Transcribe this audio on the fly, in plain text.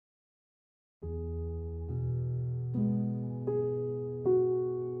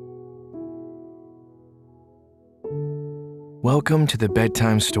Welcome to the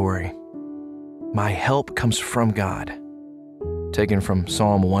bedtime story. My help comes from God. Taken from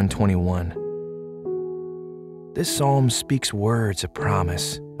Psalm 121. This psalm speaks words of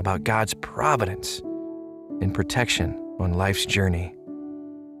promise about God's providence and protection on life's journey.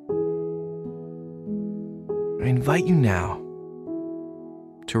 I invite you now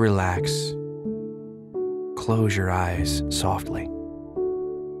to relax. Close your eyes softly.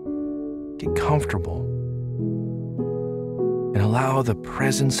 Get comfortable and allow the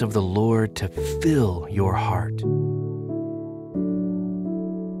presence of the Lord to fill your heart.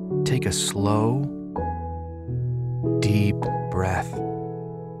 Take a slow, deep breath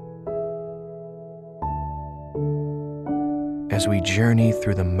as we journey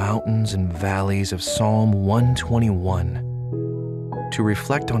through the mountains and valleys of Psalm 121 to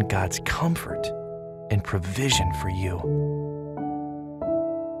reflect on God's comfort and provision for you.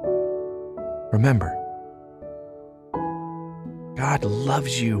 Remember, God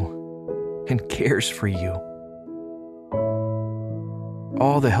loves you and cares for you.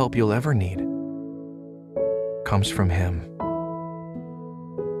 All the help you'll ever need comes from Him.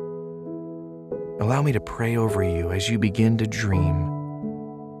 Allow me to pray over you as you begin to dream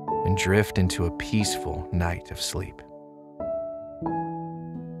and drift into a peaceful night of sleep.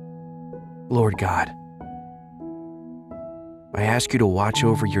 Lord God, I ask you to watch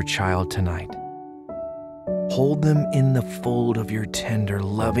over your child tonight. Hold them in the fold of your tender,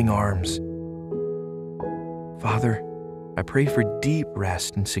 loving arms. Father, I pray for deep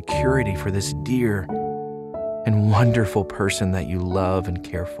rest and security for this dear and wonderful person that you love and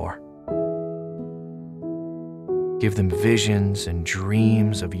care for. Give them visions and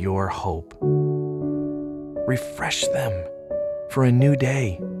dreams of your hope. Refresh them for a new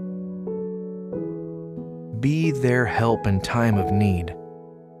day. Be their help in time of need,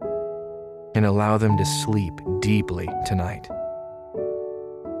 and allow them to sleep deeply tonight.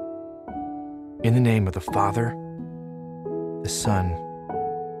 In the name of the Father, the Son,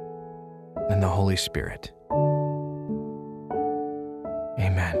 and the Holy Spirit.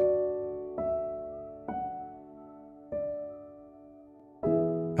 Amen.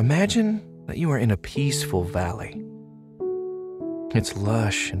 Imagine that you are in a peaceful valley. It's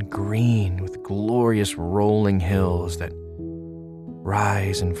lush and green with glorious rolling hills that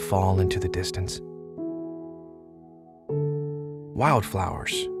rise and fall into the distance.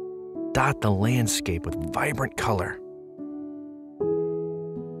 Wildflowers dot the landscape with vibrant color.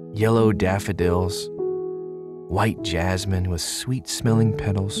 Yellow daffodils, white jasmine with sweet-smelling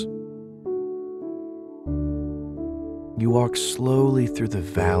petals. You walk slowly through the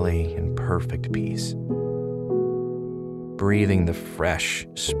valley in perfect peace, breathing the fresh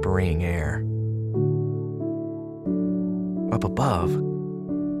spring air. Up above,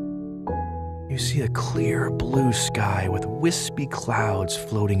 you see a clear blue sky with wispy clouds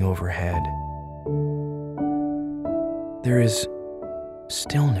floating overhead. There is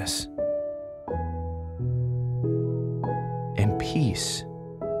stillness and peace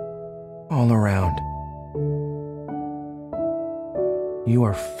all around. You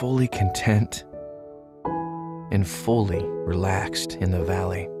are fully content and fully relaxed in the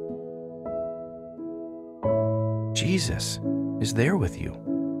valley. Jesus is there with you.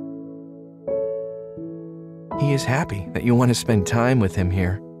 He is happy that you want to spend time with Him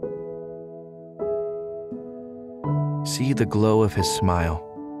here. See the glow of His smile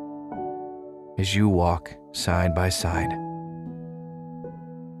as you walk side by side.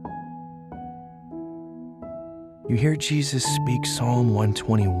 You hear Jesus speak Psalm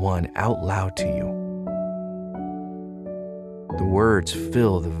 121 out loud to you. The words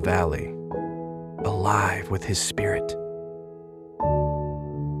fill the valley, alive with His Spirit.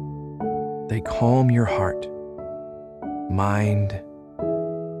 They calm your heart, mind,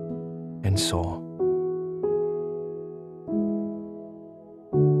 and soul.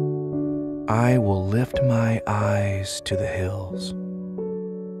 I will lift my eyes to the hills.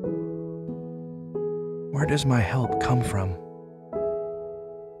 Where does my help come from?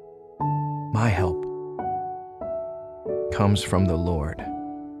 My help comes from the Lord,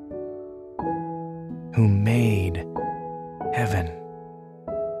 who made heaven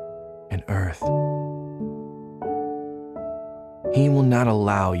and earth. He will not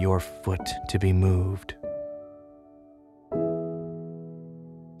allow your foot to be moved.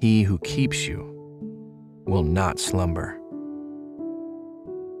 He who keeps you will not slumber.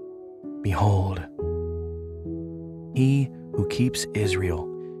 Behold, He who keeps Israel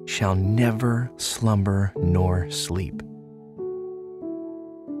shall never slumber nor sleep.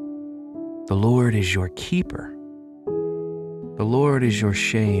 The Lord is your keeper. The Lord is your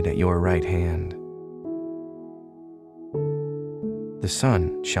shade at your right hand. The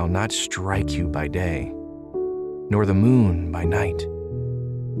sun shall not strike you by day, nor the moon by night.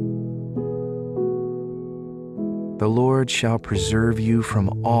 The Lord shall preserve you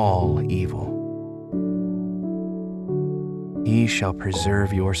from all evil. He shall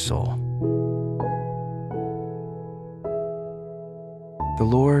preserve your soul. The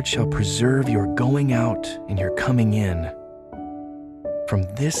Lord shall preserve your going out and your coming in from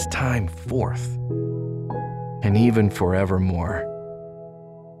this time forth and even forevermore.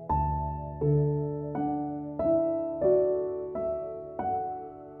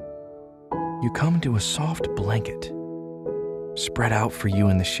 You come to a soft blanket spread out for you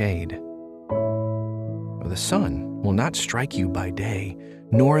in the shade. The sun will not strike you by day,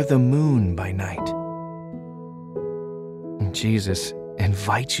 nor the moon by night. And Jesus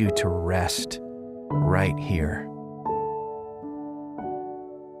invites you to rest right here.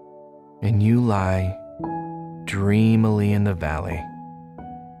 And you lie dreamily in the valley.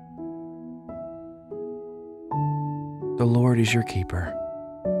 The Lord is your keeper.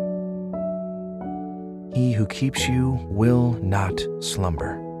 He who keeps you will not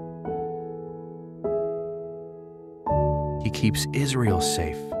slumber. He keeps Israel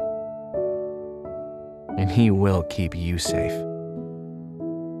safe, and He will keep you safe.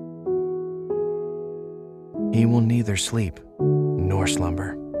 He will neither sleep nor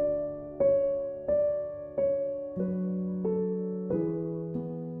slumber.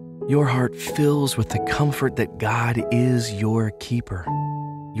 Your heart fills with the comfort that God is your keeper,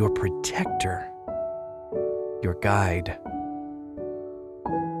 your protector, your guide.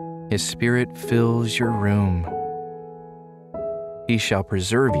 His Spirit fills your room. He shall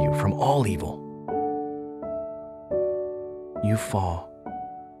preserve you from all evil. You fall,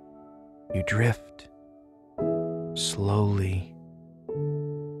 you drift, slowly,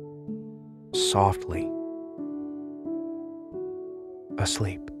 softly,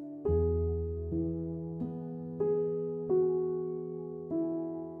 asleep.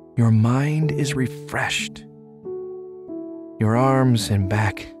 Your mind is refreshed. Your arms and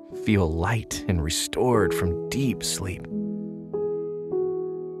back feel light and restored from deep sleep.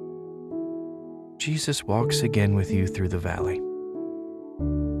 Jesus walks again with you through the valley.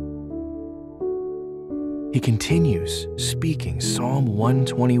 He continues speaking Psalm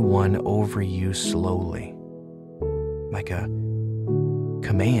 121 over you slowly, like a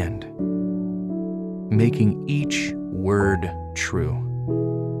command, making each word true.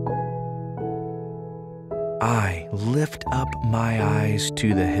 I lift up my eyes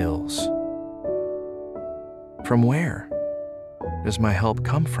to the hills. From where does my help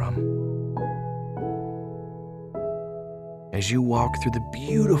come from? As you walk through the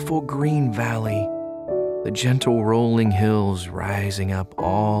beautiful green valley, the gentle rolling hills rising up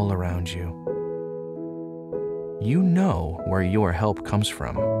all around you, you know where your help comes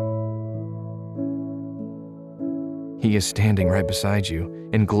from. He is standing right beside you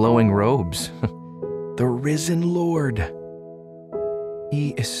in glowing robes, the risen Lord.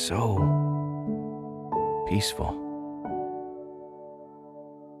 He is so peaceful.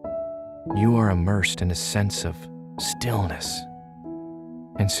 You are immersed in a sense of stillness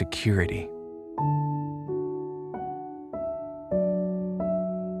and security.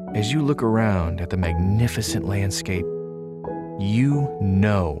 As you look around at the magnificent landscape, you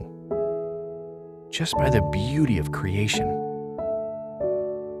know, just by the beauty of creation,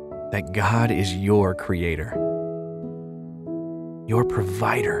 that God is your creator, your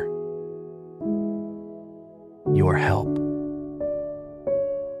provider, your help.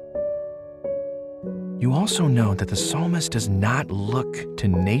 You also know that the psalmist does not look to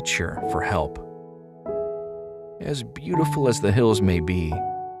nature for help. As beautiful as the hills may be,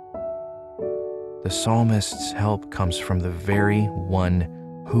 the psalmist's help comes from the very one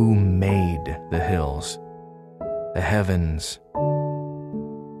who made the hills, the heavens,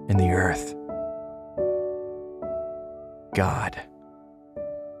 and the earth. God.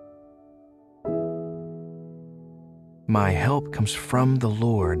 My help comes from the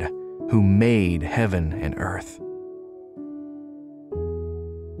Lord who made heaven and earth.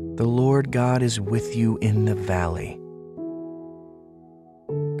 The Lord God is with you in the valley.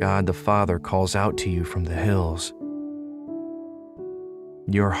 God the Father calls out to you from the hills.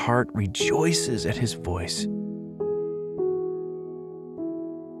 Your heart rejoices at His voice.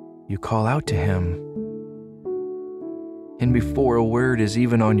 You call out to Him, and before a word is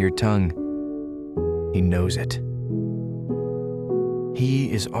even on your tongue, He knows it.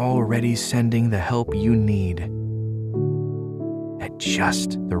 He is already sending the help you need at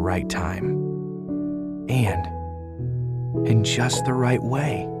just the right time and in just the right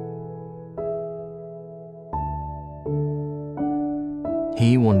way.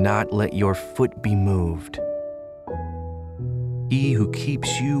 He will not let your foot be moved. He who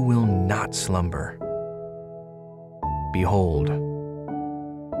keeps you will not slumber. Behold,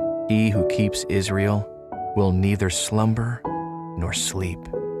 he who keeps Israel will neither slumber nor sleep.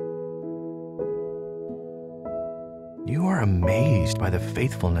 You are amazed by the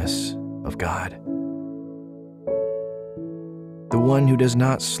faithfulness of God, the one who does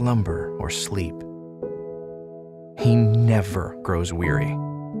not slumber or sleep. He never grows weary.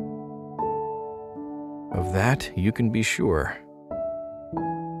 Of that you can be sure.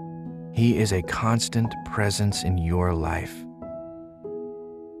 He is a constant presence in your life.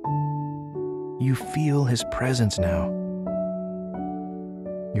 You feel His presence now.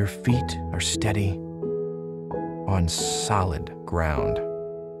 Your feet are steady on solid ground.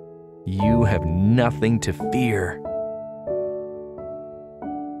 You have nothing to fear.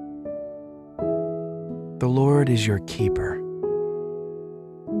 The Lord is your keeper.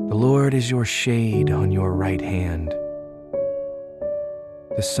 The Lord is your shade on your right hand.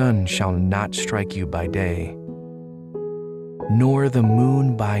 The sun shall not strike you by day, nor the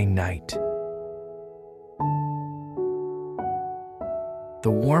moon by night. The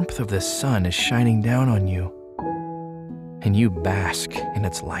warmth of the sun is shining down on you, and you bask in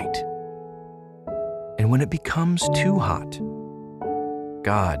its light. And when it becomes too hot,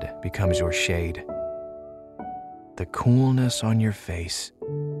 God becomes your shade, the coolness on your face.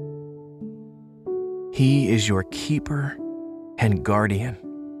 He is your keeper and guardian.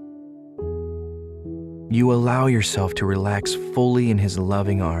 You allow yourself to relax fully in His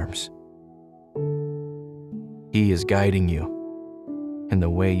loving arms. He is guiding you in the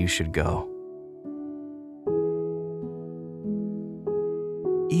way you should go.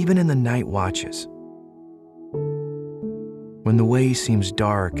 Even in the night watches, when the way seems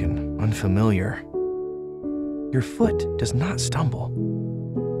dark and unfamiliar, your foot does not stumble.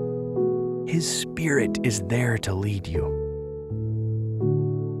 His Spirit is there to lead you.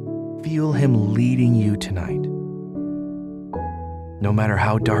 Feel Him leading you tonight. No matter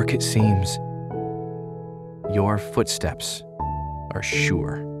how dark it seems, your footsteps are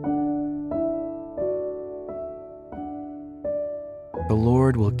sure. The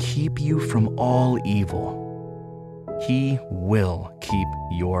Lord will keep you from all evil. He will keep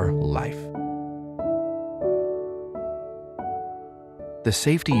your life. The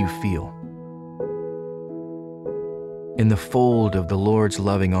safety you feel in the fold of the Lord's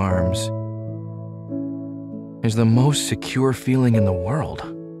loving arms is the most secure feeling in the world.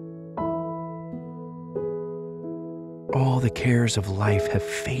 All the cares of life have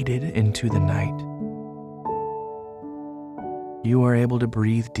faded into the night. You are able to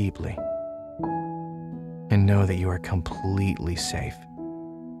breathe deeply and know that you are completely safe.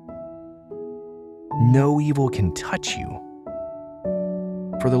 No evil can touch you,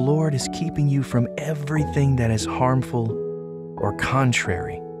 for the Lord is keeping you from everything that is harmful or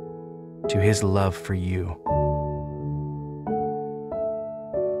contrary to His love for you.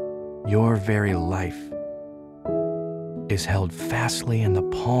 Your very life is held fastly in the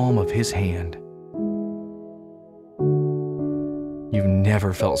palm of His hand. You've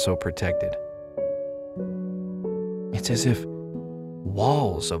never felt so protected. It's as if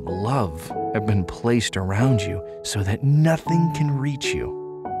walls of love have been placed around you so that nothing can reach you.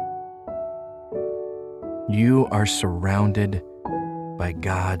 You are surrounded by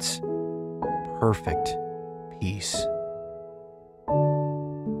God's perfect peace.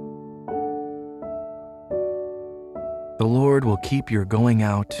 The Lord will keep your going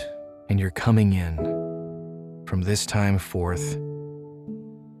out and your coming in from this time forth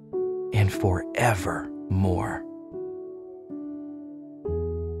and forevermore.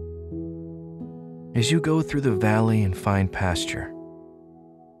 As you go through the valley and find pasture,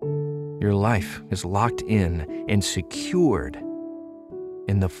 your life is locked in and secured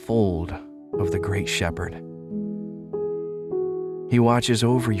in the fold of the great shepherd. He watches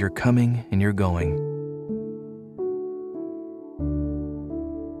over your coming and your going.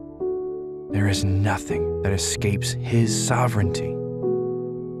 There is nothing that escapes His sovereignty.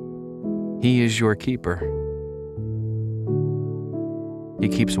 He is your keeper. He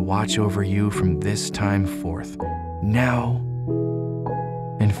keeps watch over you from this time forth, now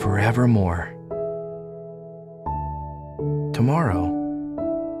and forevermore. Tomorrow,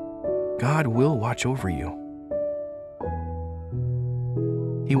 God will watch over you.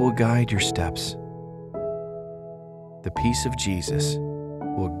 He will guide your steps. The peace of Jesus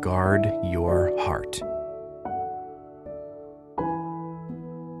will guard your heart.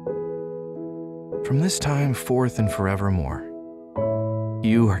 From this time forth and forevermore,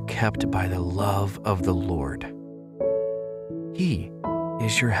 you are kept by the love of the Lord. He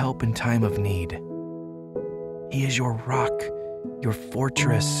is your help in time of need. He is your rock, your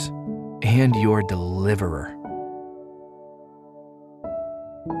fortress, and your deliverer.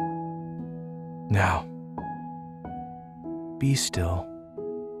 Now, be still,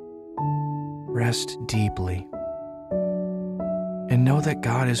 rest deeply, and know that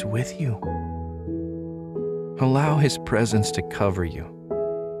God is with you. Allow His presence to cover you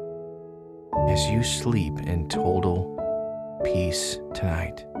as you sleep in total peace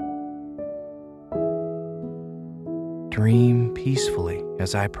tonight. Dream peacefully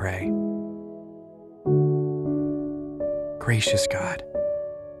as I pray. Gracious God,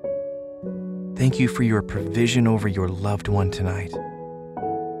 thank you for your provision over your loved one tonight.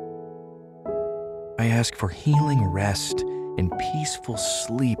 I ask for healing rest and peaceful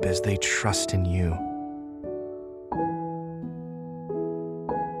sleep as they trust in you.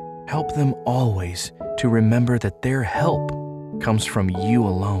 Help them always to remember that their help comes from you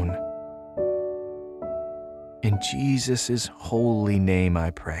alone. In Jesus' holy name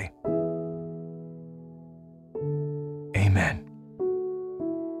I pray. Amen.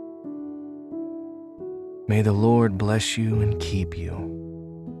 May the Lord bless you and keep you.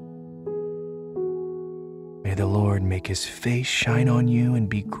 May the Lord make His face shine on you and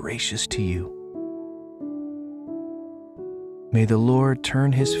be gracious to you. May the Lord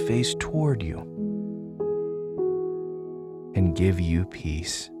turn His face toward you and give you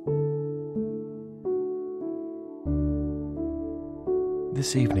peace.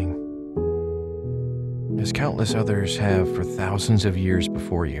 This evening, as countless others have for thousands of years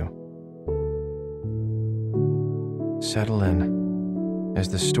before you, settle in as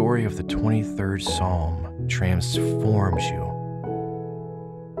the story of the 23rd Psalm transforms you.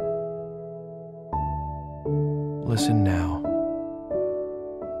 Listen now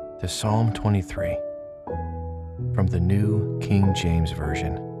to Psalm 23 from the New King James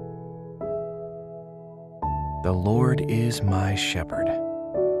Version. The Lord is my shepherd.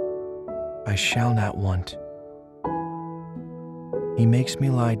 I shall not want. He makes me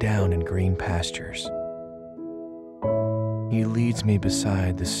lie down in green pastures. He leads me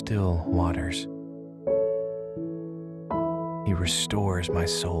beside the still waters. He restores my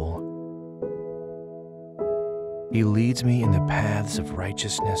soul. He leads me in the paths of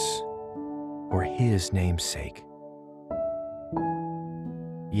righteousness for His name's sake.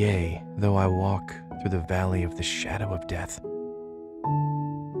 Yea, though I walk through the valley of the shadow of death,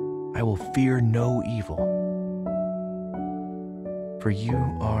 I will fear no evil, for you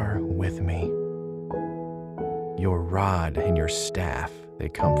are with me. Your rod and your staff, they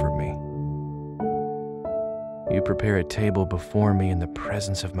comfort me. You prepare a table before me in the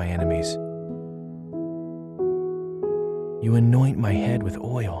presence of my enemies. You anoint my head with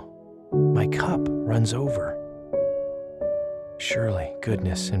oil. My cup runs over. Surely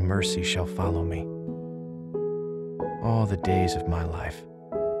goodness and mercy shall follow me all the days of my life,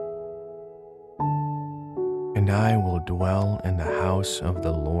 and I will dwell in the house of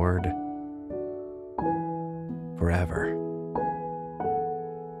the Lord forever.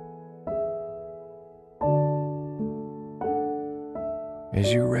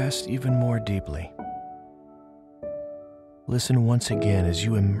 As you rest even more deeply, listen once again as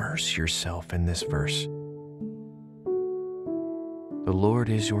you immerse yourself in this verse. The Lord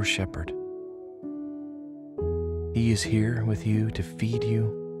is your shepherd. He is here with you to feed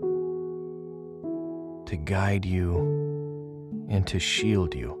you, to guide you, and to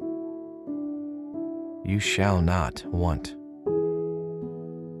shield you. You shall not want.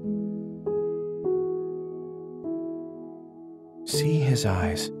 See His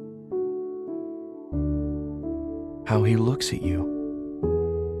eyes, how He looks at you,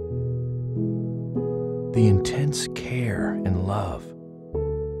 the intense care and love,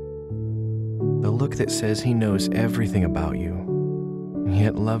 the look that says He knows everything about you, and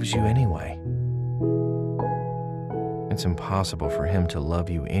yet loves you anyway. It's impossible for Him to love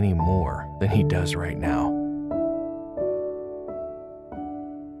you any more than He does right now.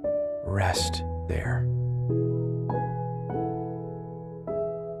 Rest there.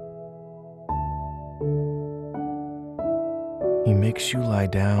 He makes you lie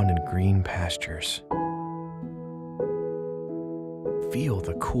down in green pastures. Feel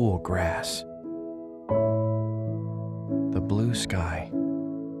the cool grass, the blue sky,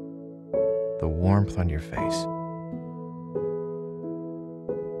 the warmth on your face.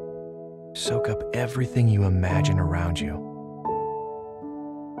 Soak up everything you imagine around you.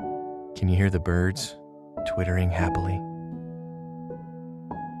 Can you hear the birds twittering happily?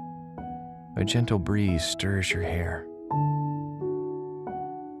 A gentle breeze stirs your hair.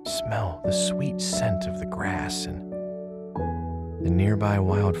 Smell the sweet scent of the grass and the nearby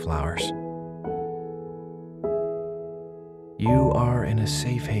wildflowers. You are in a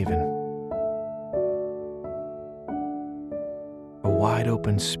safe haven, a wide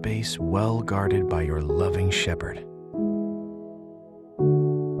open space well guarded by your loving shepherd.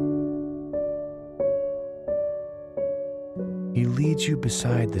 He leads you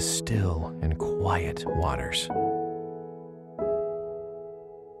beside the still and quiet waters.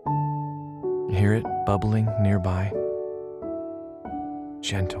 Hear it bubbling nearby,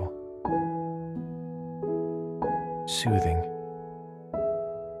 gentle, soothing,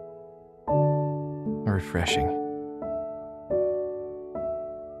 refreshing.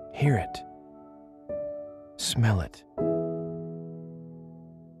 Hear it, smell it,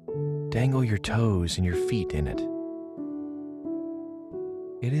 dangle your toes and your feet in it.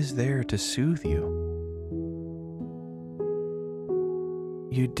 It is there to soothe you.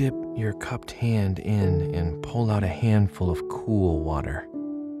 You dip your cupped hand in and pull out a handful of cool water.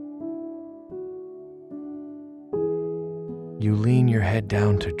 You lean your head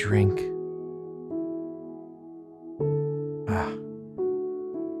down to drink.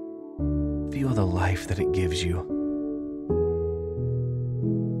 Feel the life that it gives you.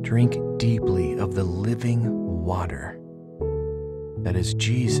 Drink deeply of the living water that is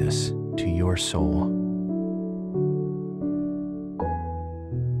Jesus to your soul.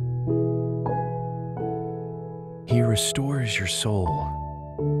 He restores your soul,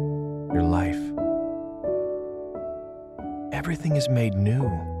 your life. Everything is made new,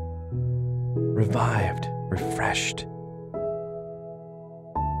 revived, refreshed.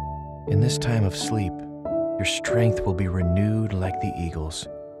 In this time of sleep, your strength will be renewed like the eagles.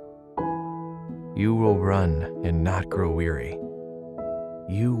 You will run and not grow weary.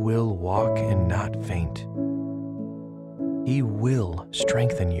 You will walk and not faint. He will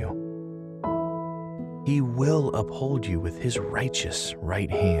strengthen you. He will uphold you with his righteous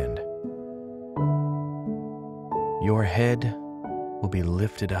right hand. Your head will be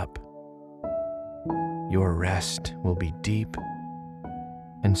lifted up. Your rest will be deep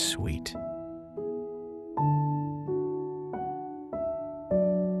and sweet.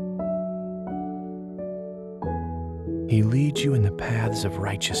 He leads you in the paths of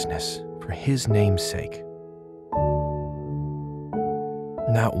righteousness for his name's sake.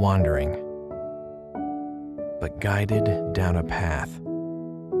 Not wandering, but guided down a path,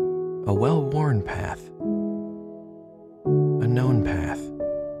 a well-worn path, a known path,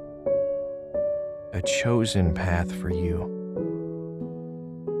 a chosen path for you,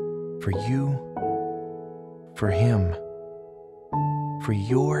 for him, for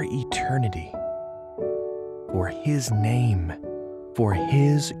your eternity, for his name, for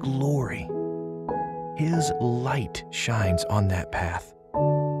his glory. His light shines on that path.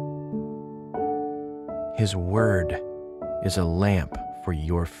 His word is a lamp for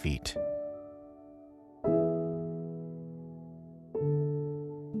your feet.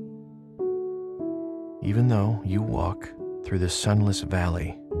 Even though you walk through the sunless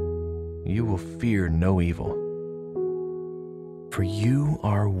valley, you will fear no evil, for you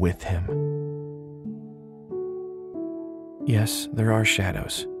are with him. Yes, there are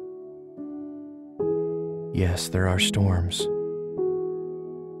shadows. Yes, there are storms.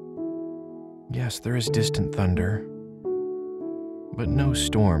 Yes, there is distant thunder, but no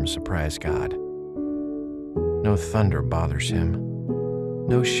storm surprise God. No thunder bothers him.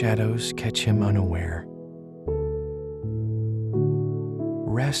 No shadows catch him unaware.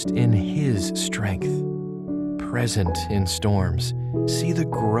 Rest in his strength, present in storms. See the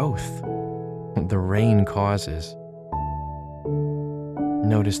growth the rain causes.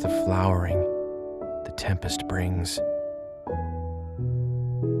 Notice the flowering the tempest brings.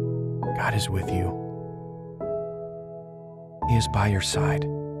 God is with you. He is by your side.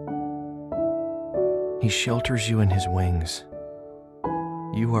 He shelters you in his wings.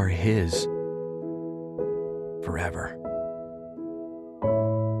 You are his forever.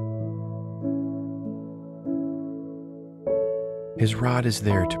 His rod is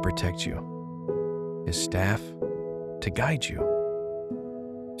there to protect you, his staff to guide you,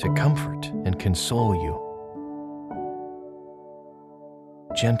 to comfort and console you.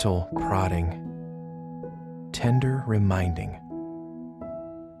 Gentle prodding, tender reminding,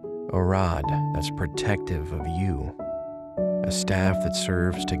 a rod that's protective of you, a staff that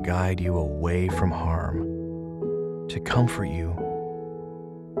serves to guide you away from harm, to comfort you,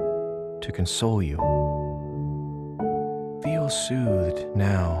 to console you. Feel soothed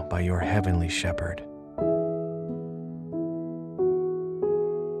now by your heavenly shepherd.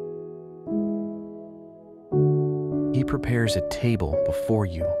 He prepares a table before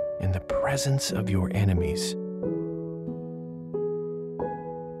you in the presence of your enemies.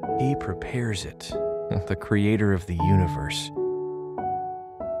 He prepares it, the creator of the universe,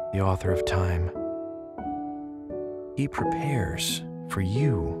 the author of time. He prepares for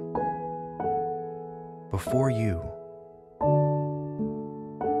you, before you,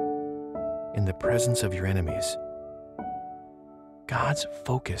 in the presence of your enemies. God's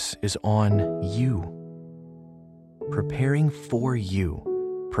focus is on you, preparing for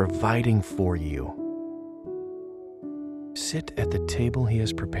you, providing for you. Sit at the table He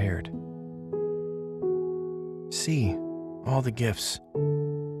has prepared. See all the gifts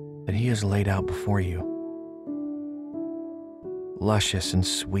that He has laid out before you. Luscious and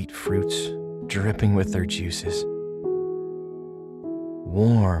sweet fruits dripping with their juices.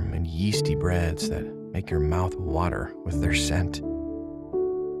 Warm and yeasty breads that make your mouth water with their scent.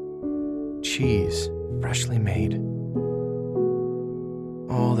 Cheese freshly made.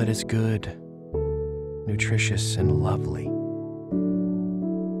 All that is good, nutritious, and lovely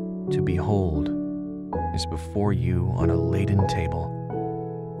to behold is before you on a laden table,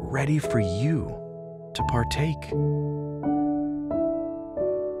 ready for you to partake.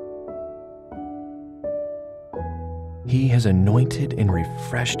 He has anointed and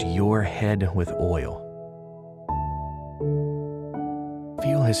refreshed your head with oil.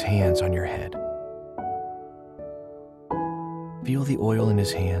 Feel His hands on your head. Feel the oil in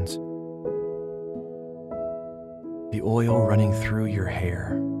His hands. The oil running through your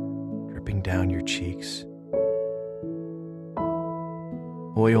hair, dripping down your cheeks.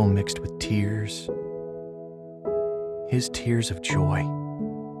 Oil mixed with tears. His tears of joy.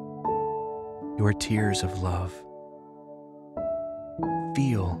 Your tears of love.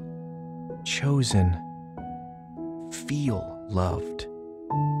 Feel chosen. Feel loved.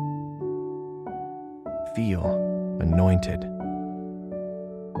 Feel anointed.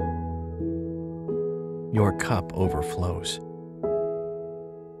 Your cup overflows.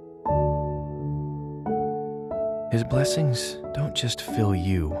 His blessings don't just fill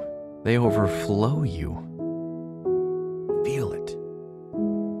you, they overflow you. Feel it.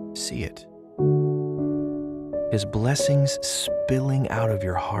 See it. His blessings spilling out of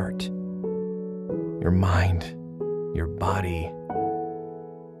your heart, your mind, your body,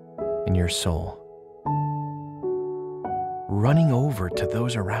 and your soul. Running over to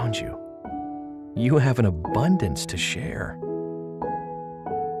those around you. You have an abundance to share.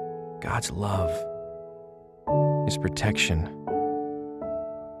 God's love, His protection,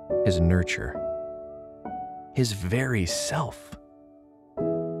 His nurture, His very self.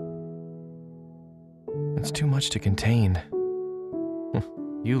 It's too much to contain.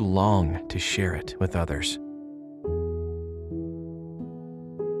 You long to share it with others.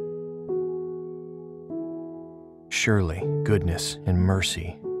 Surely goodness and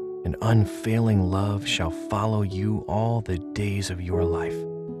mercy and unfailing love shall follow you all the days of your life.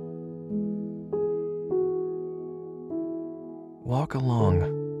 Walk along.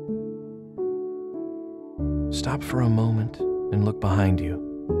 Stop for a moment and look behind you.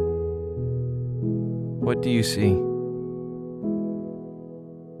 What do you see?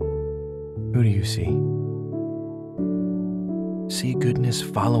 Who do you see? See goodness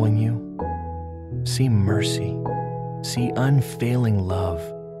following you. See mercy. See unfailing love.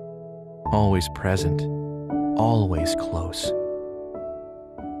 Always present, always close.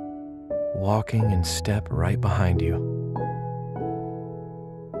 Walking in step right behind you.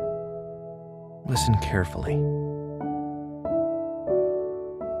 Listen carefully.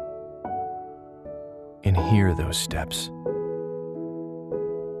 And hear those steps.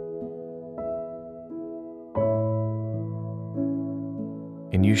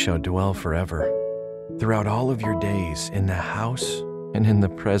 And you shall dwell forever, throughout all of your days, in the house and in the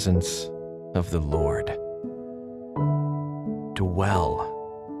presence of the Lord. Dwell,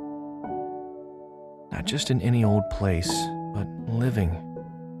 not just in any old place, but living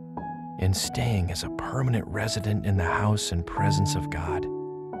and staying as a permanent resident in the house and presence of God.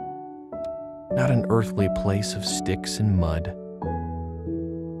 Not an earthly place of sticks and mud,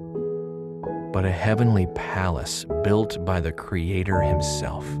 but a heavenly palace built by the Creator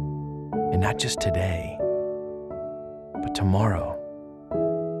Himself. And not just today, but tomorrow,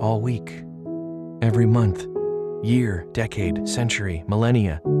 all week, every month, year, decade, century,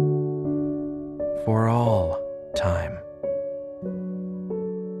 millennia, for all time,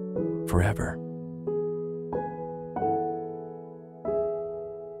 forever.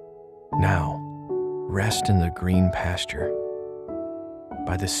 Now, rest in the green pasture,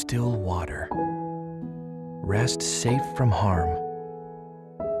 by the still water. Rest safe from harm.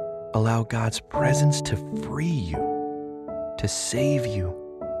 Allow God's presence to free you, to save you.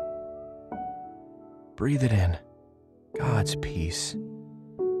 Breathe it in, God's peace,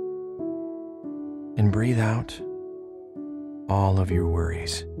 and breathe out all of your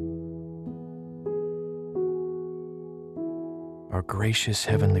worries. Our gracious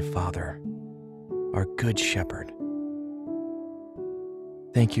Heavenly Father, our Good Shepherd,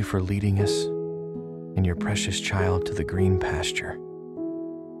 thank you for leading us and your precious child to the green pasture,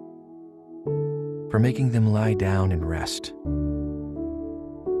 for making them lie down and rest.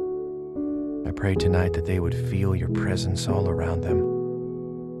 I pray tonight that they would feel your presence all around them,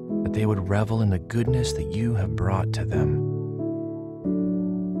 that they would revel in the goodness that you have brought to them.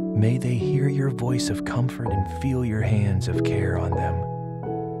 May they hear your voice of comfort and feel your hands of care on them.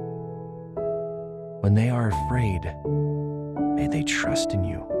 When they are afraid, may they trust in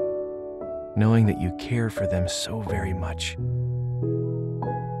you, knowing that you care for them so very much.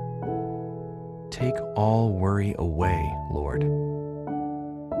 Take all worry away, Lord,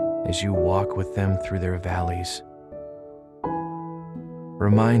 as you walk with them through their valleys.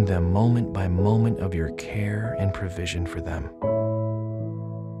 Remind them moment by moment of your care and provision for them.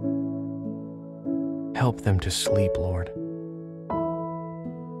 Help them to sleep, Lord,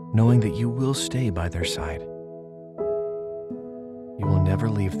 knowing that you will stay by their side. You will never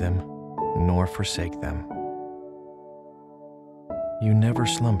leave them nor forsake them. You never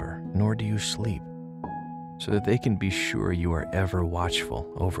slumber, nor do you sleep, so that they can be sure you are ever watchful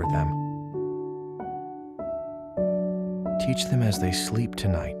over them. Teach them as they sleep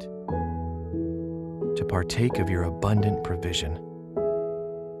tonight to partake of your abundant provision.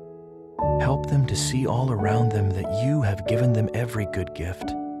 Help them to see all around them that you have given them every good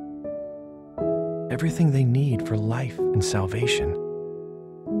gift, everything they need for life and salvation.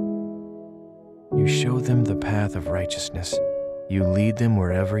 You show them the path of righteousness. You lead them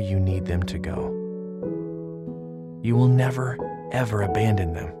wherever you need them to go. You will never, ever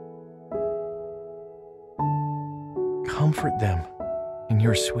abandon them. Comfort them in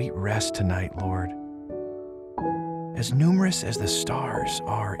your sweet rest tonight, Lord. As numerous as the stars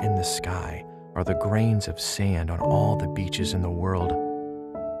are in the sky, are the grains of sand on all the beaches in the world.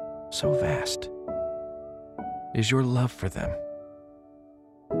 So vast is your love for them.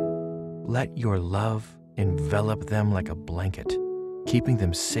 Let your love envelop them like a blanket, keeping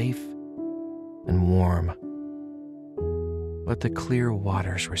them safe and warm. Let the clear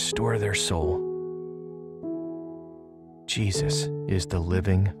waters restore their soul. Jesus is the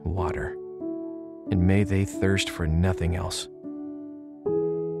living water, and may they thirst for nothing else.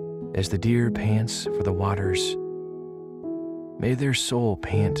 As the deer pants for the waters, may their soul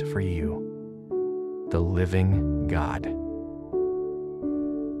pant for you, the living God.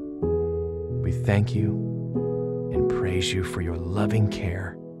 We thank you and praise you for your loving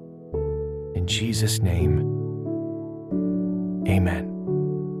care. In Jesus' name, amen.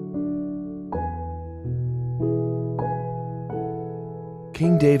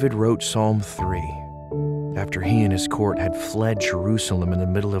 King David wrote Psalm 3 after he and his court had fled Jerusalem in the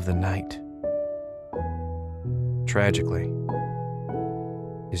middle of the night. Tragically,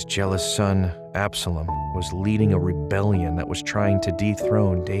 his jealous son Absalom was leading a rebellion that was trying to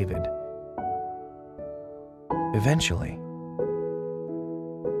dethrone David. Eventually,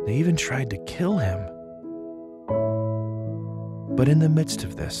 they even tried to kill him. But in the midst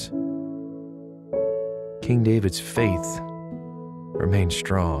of this, King David's faith remained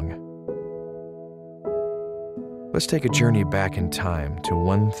strong. Let's take a journey back in time to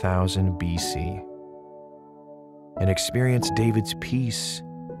 1000 BC and experience David's peace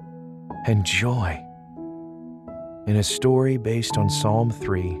and joy in a story based on Psalm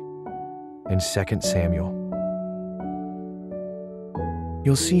 3 and 2 Samuel.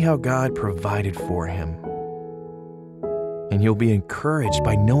 You'll see how God provided for him, and you'll be encouraged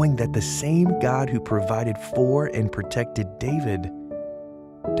by knowing that the same God who provided for and protected David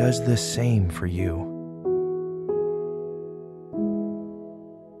does the same for you.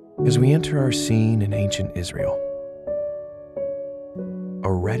 As we enter our scene in ancient Israel,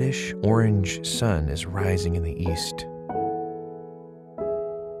 a reddish-orange sun is rising in the east,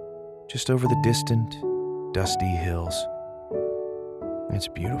 just over the distant, dusty hills. It's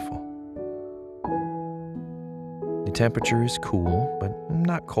beautiful. The temperature is cool, but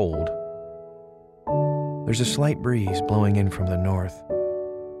not cold. There's a slight breeze blowing in from the north,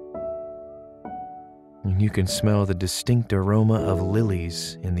 and you can smell the distinct aroma of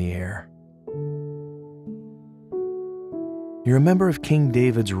lilies in the air. You're a member of King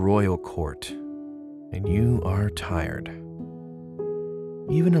David's royal court, and you are tired,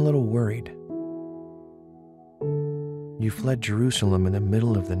 even a little worried. You fled Jerusalem in the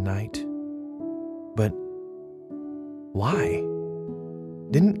middle of the night. But why?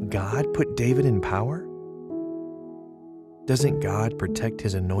 Didn't God put David in power? Doesn't God protect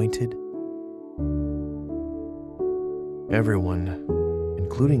his anointed Everyone,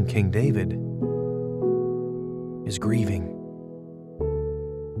 including King David, is grieving.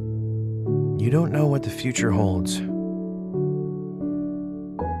 You don't know what the future holds.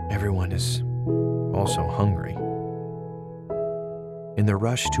 Everyone is also hungry. In the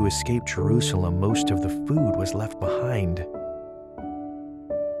rush to escape Jerusalem, most of the food was left behind.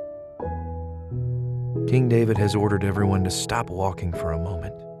 King David has ordered everyone to stop walking for a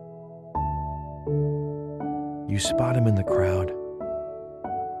moment. You spot him in the crowd.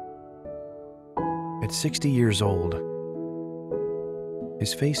 At 60 years old,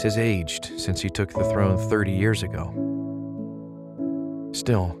 his face has aged since he took the throne 30 years ago.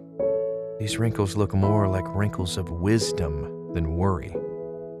 Still, these wrinkles look more like wrinkles of wisdom than worry.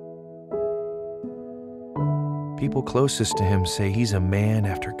 People closest to him say he's a man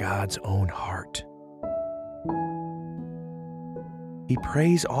after God's own heart. He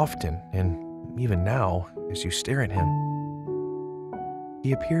prays often, and even now, as you stare at him,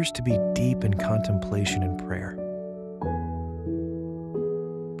 he appears to be deep in contemplation and prayer,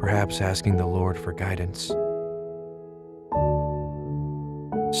 perhaps asking the Lord for guidance.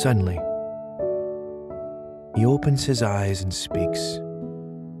 Suddenly, he opens his eyes and speaks.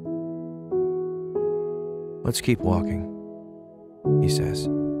 "Let's keep walking," he says.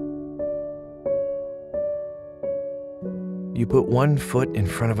 You put one foot in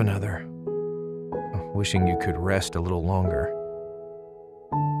front of another, wishing you could rest a little longer.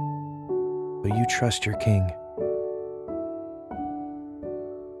 But you trust your king.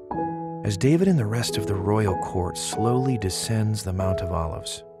 As David and the rest of the royal court slowly descends the Mount of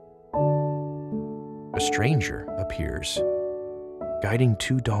Olives, a stranger appears, guiding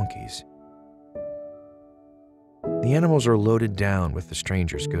 2 donkeys. The animals are loaded down with the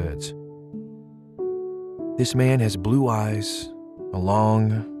stranger's goods. This man has blue eyes, a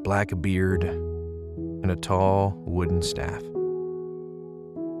long black beard, and a tall wooden staff.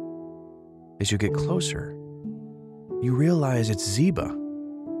 As you get closer, you realize it's Ziba,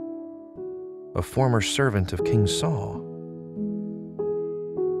 a former servant of King Saul.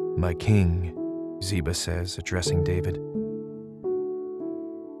 "My king," Ziba says, addressing David,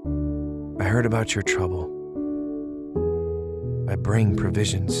 "I heard about your trouble. I bring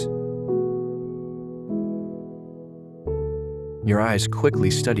provisions." Your eyes quickly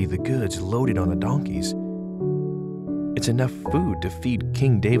study the goods loaded on the donkeys. It's enough food to feed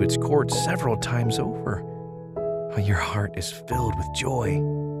King David's court several times over. Your heart is filled with joy.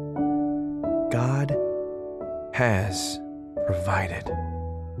 God has provided.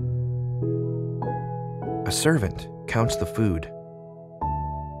 A servant counts the food.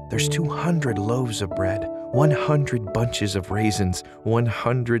 There's 200 loaves of bread, 100 bunches of raisins,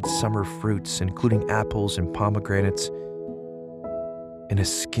 100 summer fruits, including apples and pomegranates, and a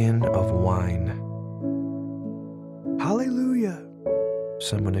skin of wine. "Hallelujah!"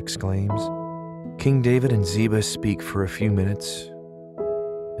 someone exclaims. King David and Ziba speak for a few minutes,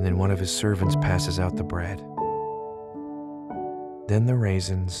 and then one of his servants passes out the bread, then the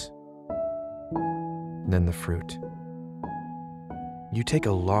raisins, then the fruit. You take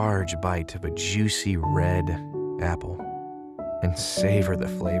a large bite of a juicy red apple and savor the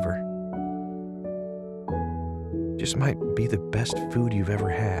flavor. Just might be the best food you've ever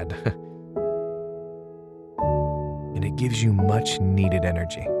had. And it gives you much needed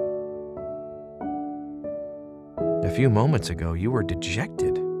energy. A few moments ago, you were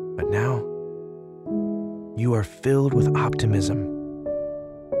dejected, but now you are filled with optimism.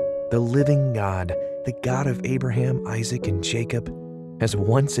 The living God, the God of Abraham, Isaac, and Jacob, has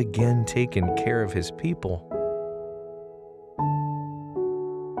once again taken care of his people.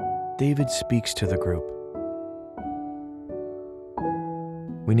 David speaks to the group.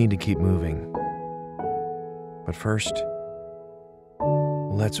 We need to keep moving. But first,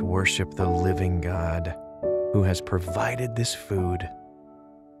 let's worship the living God who has provided this food.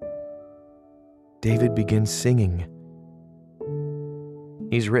 David begins singing.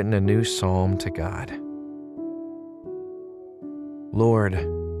 He's written a new psalm to God. "Lord,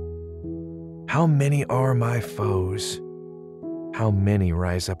 how many are my foes? How many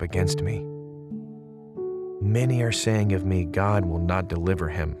rise up against me? Many are saying of me, God will not deliver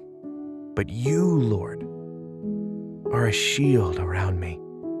him. But you, Lord, are a shield around me,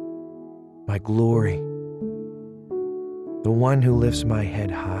 my glory, the one who lifts my head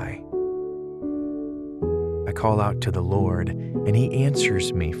high. I call out to the Lord, and he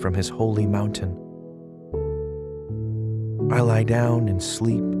answers me from his holy mountain. I lie down and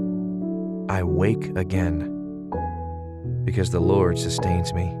sleep. I wake again, because the Lord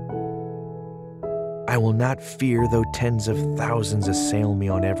sustains me. I will not fear though tens of thousands assail me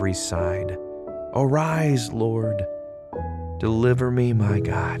on every side. Arise, Lord. Deliver me, my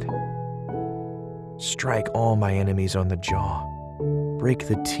God. Strike all my enemies on the jaw. Break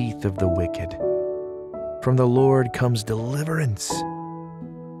the teeth of the wicked. From the Lord comes deliverance.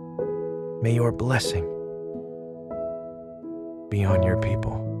 May your blessing be on your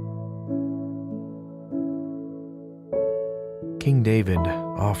people. King David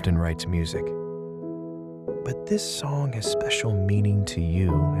often writes music, but this song has special meaning to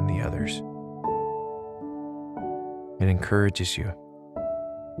you and the others. It encourages you.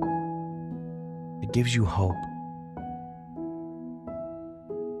 It gives you hope.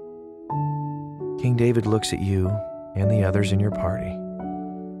 King David looks at you and the others in your party,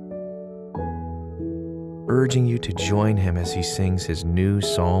 urging you to join him as he sings his new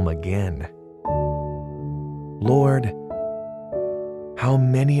psalm again. Lord, how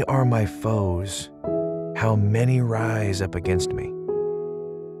many are my foes? How many rise up against me?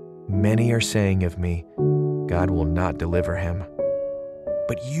 Many are saying of me, God will not deliver him.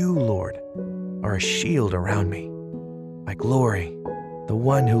 But you, Lord, are a shield around me, my glory, the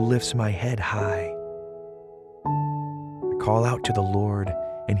one who lifts my head high. I call out to the Lord,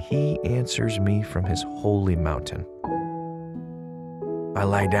 and he answers me from his holy mountain. I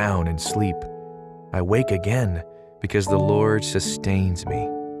lie down and sleep. I wake again because the Lord sustains me.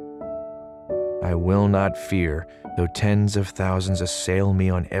 I will not fear, though tens of thousands assail me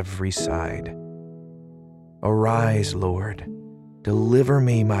on every side. Arise, Lord. Deliver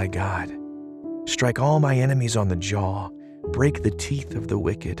me, my God. Strike all my enemies on the jaw. Break the teeth of the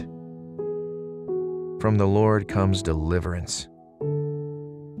wicked. From the Lord comes deliverance.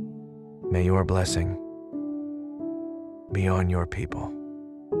 May your blessing be on your people.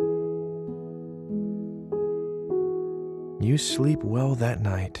 You sleep well that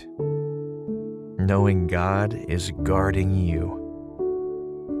night, knowing God is guarding you.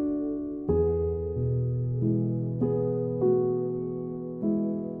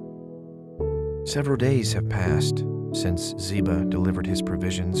 Several days have passed since Ziba delivered his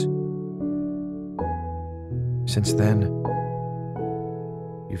provisions. Since then,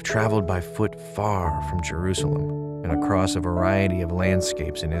 you've traveled by foot far from Jerusalem and across a variety of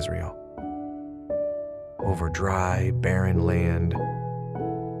landscapes in Israel. Over dry, barren land,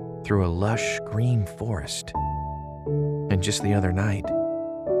 through a lush green forest, and just the other night,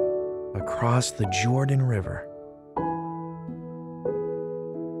 across the Jordan River.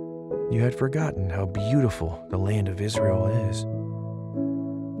 You had forgotten how beautiful the land of Israel is.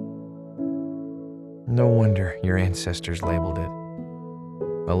 No wonder your ancestors labeled it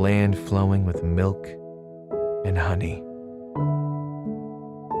a land flowing with milk and honey.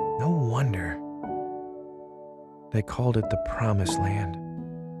 No wonder they called it the Promised Land.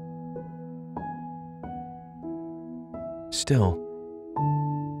 Still,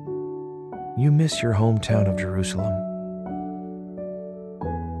 you miss your hometown of Jerusalem.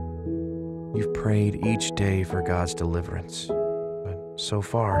 You've prayed each day for God's deliverance, but so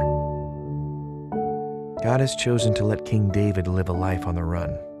far, God has chosen to let King David live a life on the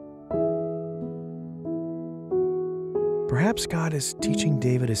run. Perhaps God is teaching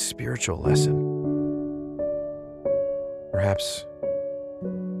David a spiritual lesson. Perhaps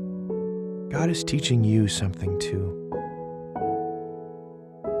God is teaching you something too.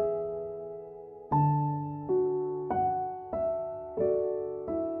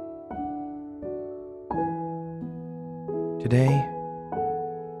 Today,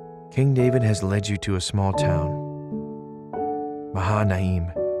 King David has led you to a small town, Mahanaim,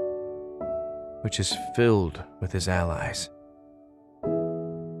 which is filled with his allies.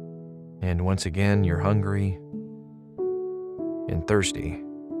 And once again, you're hungry and thirsty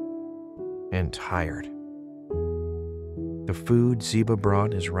and tired. The food Ziba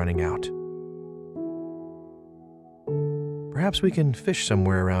brought is running out. Perhaps we can fish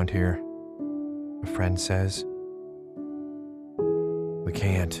somewhere around here, a friend says. We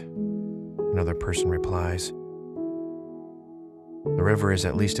can't, another person replies. The river is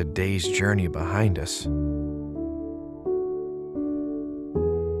at least a day's journey behind us.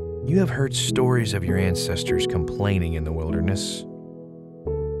 You have heard stories of your ancestors complaining in the wilderness,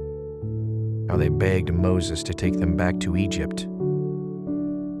 how they begged Moses to take them back to Egypt,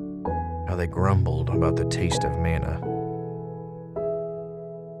 how they grumbled about the taste of manna,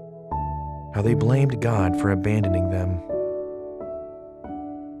 how they blamed God for abandoning them.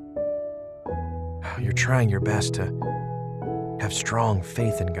 You're trying your best to have strong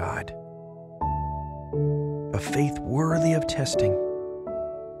faith in God, a faith worthy of testing.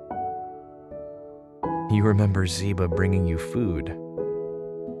 You remember Ziba bringing you food.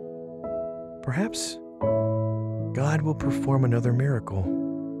 Perhaps God will perform another miracle.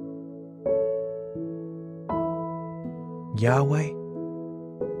 Yahweh,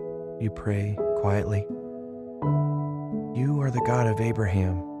 you pray quietly. You are the God of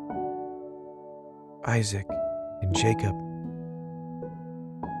Abraham, Isaac, and Jacob.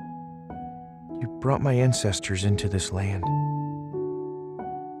 You brought my ancestors into this land.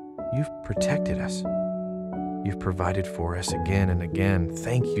 You've protected us. You've provided for us again and again.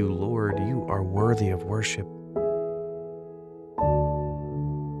 Thank you, Lord. You are worthy of worship.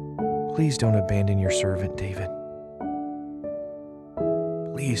 Please don't abandon your servant, David.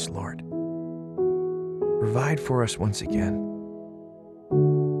 Please, Lord, provide for us once again.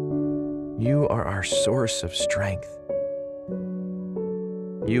 You are our source of strength.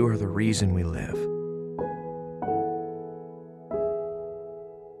 You are the reason we live.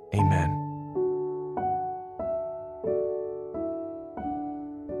 Amen.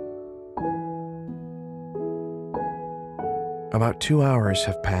 About 2 hours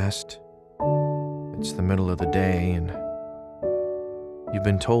have passed. It's the middle of the day, and you've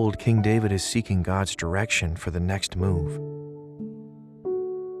been told King David is seeking God's direction for the next move.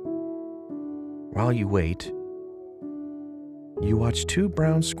 While you wait, you watch 2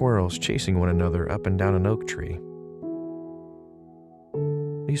 brown squirrels chasing one another up and down an oak tree.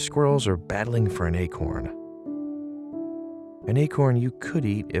 These squirrels are battling for an acorn. An acorn you could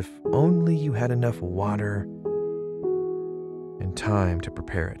eat if only you had enough water and time to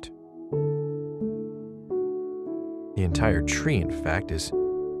prepare it. The entire tree, in fact, is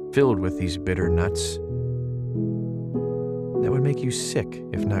filled with these bitter nuts that would make you sick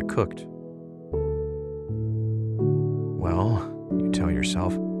if not cooked. Well, you tell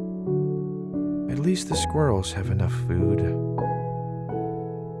yourself, at least the squirrels have enough food.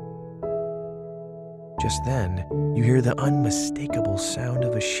 Just then, you hear the unmistakable sound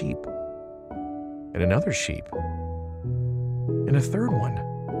of a sheep, and another sheep, and a third one.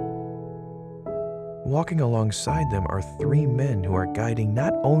 Walking alongside them are 3 men who are guiding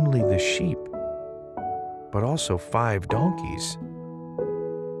not only the sheep, but also 5 donkeys.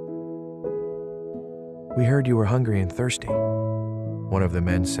 We heard you were hungry and thirsty, one of the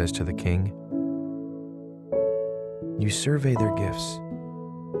men says to the king. You survey their gifts.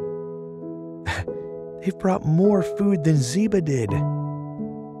 They've brought more food than Ziba did.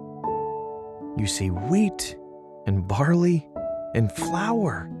 You see wheat and barley and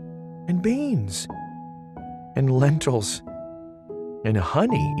flour and beans and lentils and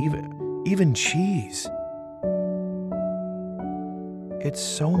honey, even cheese. It's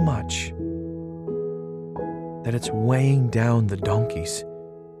so much that it's weighing down the donkeys.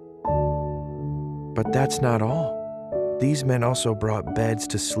 But that's not all. These men also brought beds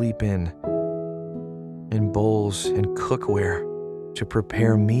to sleep in, and bowls and cookware to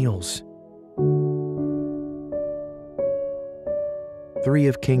prepare meals. 3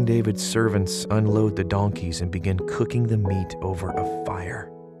 of King David's servants unload the donkeys and begin cooking the meat over a fire.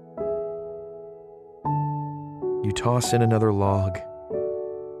 You toss in another log,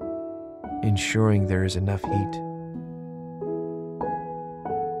 ensuring there is enough heat.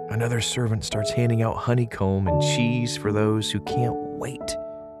 Another servant starts handing out honeycomb and cheese for those who can't wait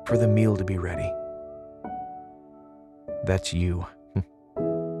for the meal to be ready. That's you.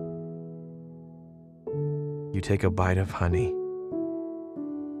 You take a bite of honey.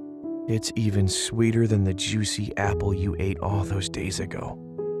 It's even sweeter than the juicy apple you ate all those days ago.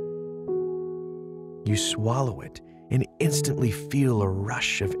 You swallow it and instantly feel a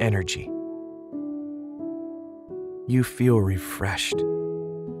rush of energy. You feel refreshed.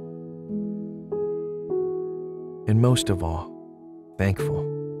 And most of all, thankful.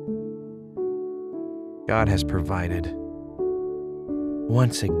 God has provided.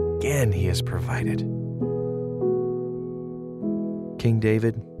 Once again, He has provided. King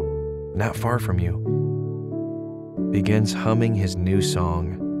David, not far from you, begins humming his new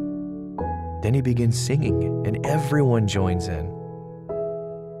song. Then he begins singing, and everyone joins in.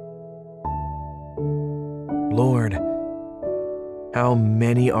 Lord, how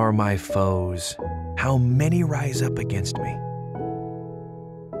many are my foes? How many rise up against me?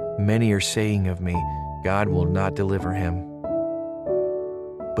 Many are saying of me, God will not deliver him.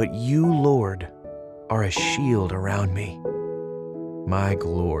 But you, Lord, are a shield around me, my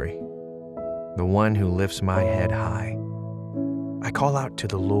glory, the one who lifts my head high. I call out to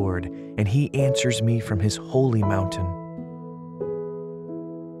the Lord, and He answers me from His holy mountain.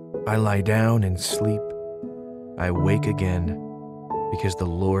 I lie down and sleep. I wake again because the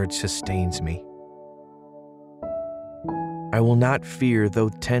Lord sustains me. I will not fear though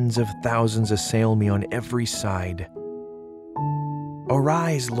tens of thousands assail me on every side.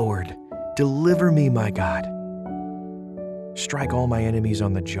 Arise, Lord, deliver me, my God. Strike all my enemies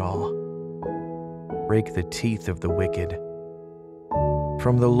on the jaw. Break the teeth of the wicked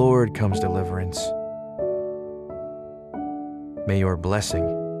From the Lord comes deliverance. May your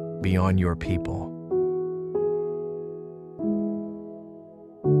blessing be on your people.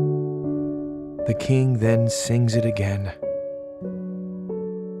 The king then sings it again.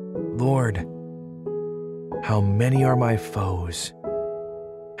 Lord, how many are my foes?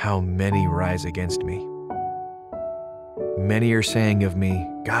 How many rise against me? Many are saying of me,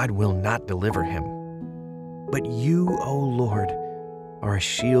 God will not deliver him. But you, O Lord, are a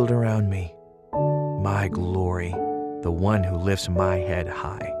shield around me, my glory, the one who lifts my head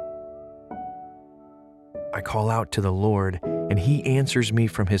high. I call out to the Lord, and he answers me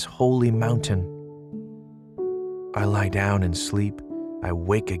from his holy mountain. I lie down and sleep. I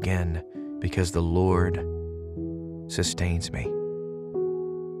wake again because the Lord sustains me.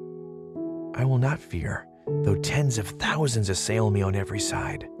 I will not fear, though tens of thousands assail me on every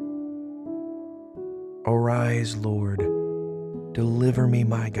side. Arise, Lord, deliver me,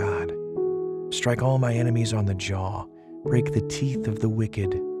 my God. Strike all my enemies on the jaw, break the teeth of the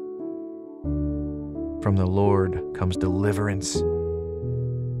wicked. From the Lord comes deliverance.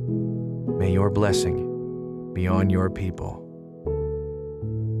 May your blessing be on your people.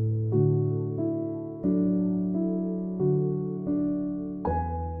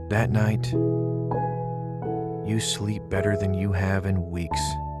 That night, you sleep better than you have in weeks,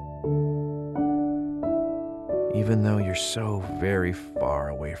 even though you're so very far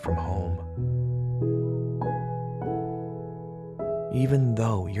away from home. Even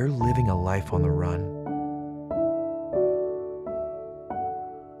though you're living a life on the run.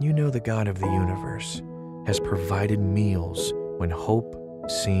 You know the God of the universe has provided meals when hope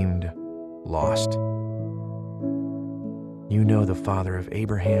seemed lost. You know the Father of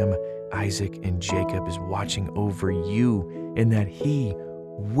Abraham, Isaac, and Jacob is watching over you and that he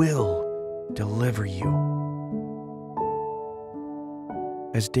will deliver you.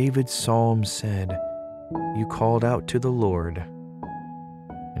 As David's psalm said, you called out to the Lord,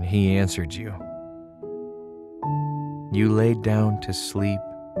 and he answered you. You laid down to sleep,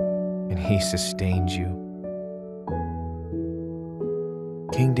 and he sustained you.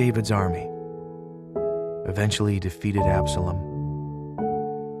 King David's army eventually defeated Absalom,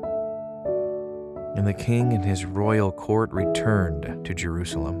 and the king and his royal court returned to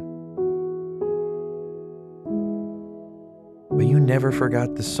Jerusalem. But you never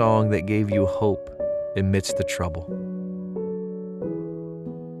forgot the song that gave you hope amidst the trouble.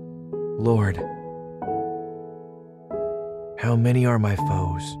 Lord, how many are my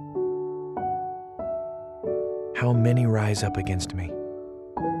foes? How many rise up against me?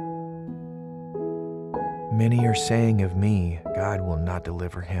 Many are saying of me, God will not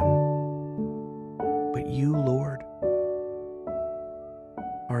deliver him. But you, Lord,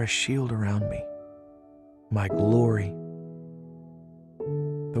 are a shield around me, my glory,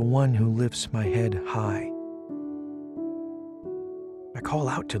 the one who lifts my head high. I call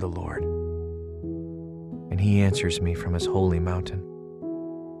out to the Lord, and he answers me from his holy mountain.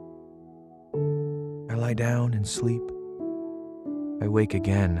 I lie down and sleep. I wake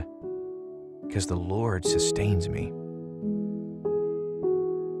again because the Lord sustains me.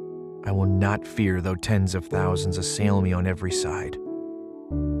 I will not fear though tens of thousands assail me on every side.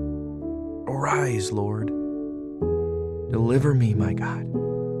 Arise, Lord. Deliver me, my God.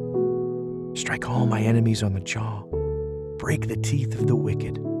 Strike all my enemies on the jaw. Break the teeth of the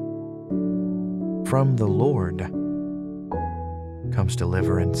wicked. From the Lord comes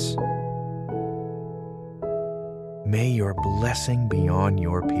deliverance. May your blessing be on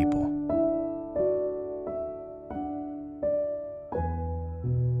your people.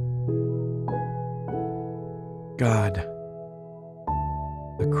 God,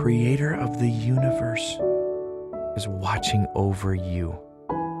 the creator of the universe, is watching over you.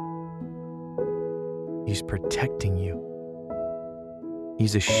 He's protecting you.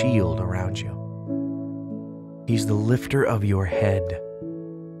 He's a shield around you. He's the lifter of your head.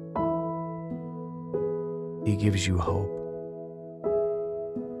 He gives you hope.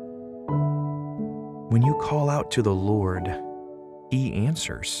 When you call out to the Lord, he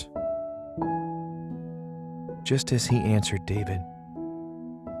answers. Just as he answered David.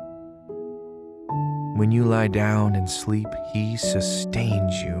 When you lie down and sleep, he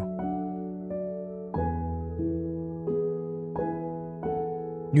sustains you.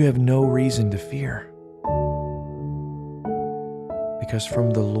 You have no reason to fear, because from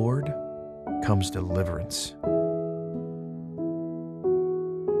the Lord comes deliverance.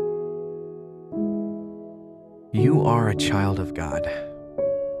 You are a child of God.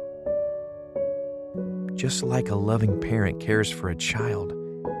 Just like a loving parent cares for a child,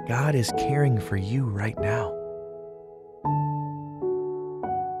 God is caring for you right now.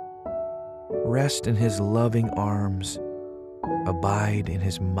 Rest in His loving arms. Abide in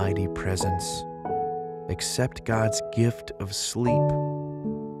His mighty presence. Accept God's gift of sleep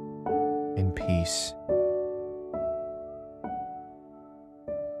and peace.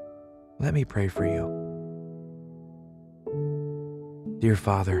 Let me pray for you. Dear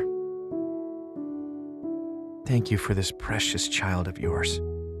Father, thank you for this precious child of yours.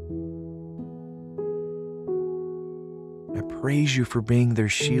 I praise you for being their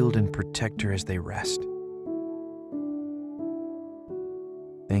shield and protector as they rest.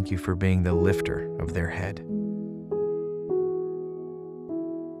 Thank you for being the lifter of their head.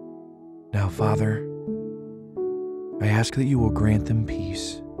 Now, Father, I ask that you will grant them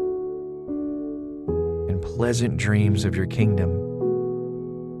peace and pleasant dreams of your kingdom.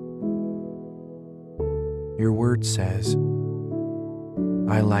 Your word says,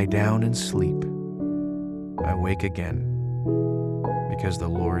 I lie down and sleep. I wake again because the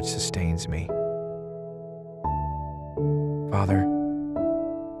Lord sustains me. Father,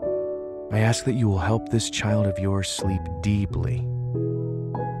 I ask that you will help this child of yours sleep deeply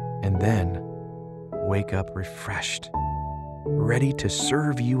and then wake up refreshed, ready to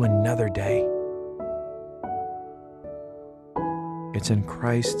serve you another day. It's in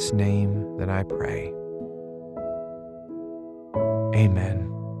Christ's name that I pray. Amen.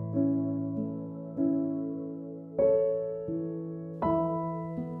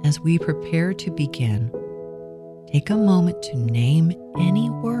 As we prepare to begin, take a moment to name any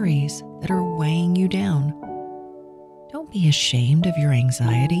worries that are weighing you down. Don't be ashamed of your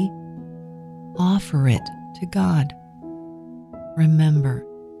anxiety. Offer it to God. Remember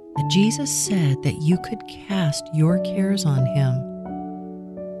that Jesus said that you could cast your cares on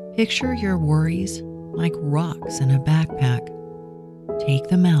Him. Picture your worries like rocks in a backpack. Take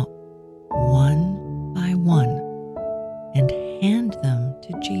them out one by one and hand them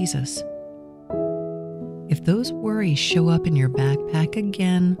to Jesus. If those worries show up in your backpack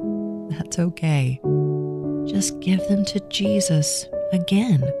again, that's okay. Just give them to Jesus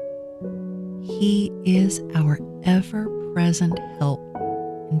again. He is our ever-present help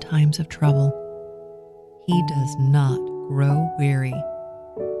in times of trouble. He does not grow weary,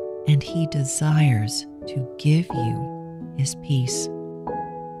 and He desires to give you His peace.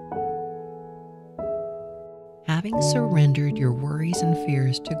 Having surrendered your worries and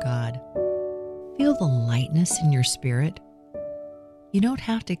fears to God, feel the lightness in your spirit. You don't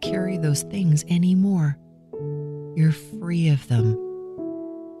have to carry those things anymore. You're free of them.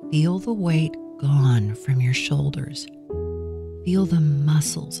 Feel the weight gone from your shoulders. Feel the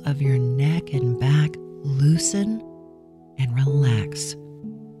muscles of your neck and back loosen and relax,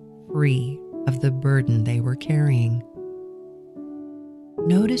 free of the burden they were carrying.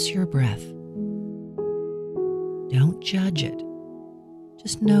 Notice your breath. Don't judge it.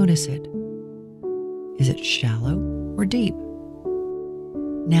 Just notice it. Is it shallow or deep?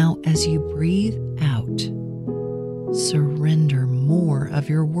 Now, as you breathe out, surrender more of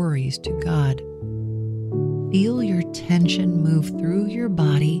your worries to God. Feel your tension move through your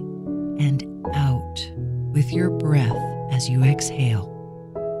body and out with your breath as you exhale.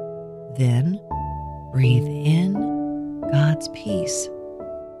 Then, breathe in God's peace,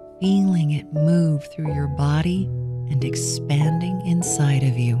 feeling it move through your body and expanding inside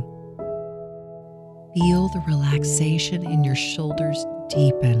of you. Feel the relaxation in your shoulders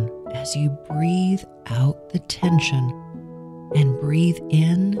deepen as you breathe out the tension and breathe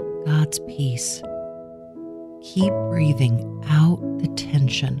in God's peace. Keep breathing out the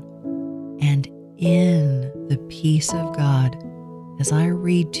tension and in the peace of God as I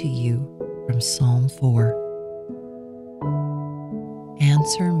read to you from Psalm 4.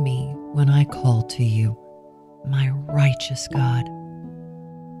 Answer me when I call to you, my righteous God.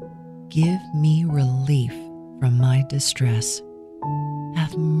 Give me relief from my distress.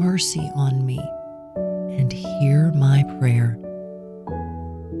 Have mercy on me and hear my prayer.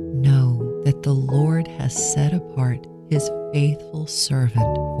 Know that the Lord has set apart His faithful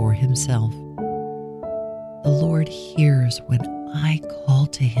servant for Himself. The Lord hears when I call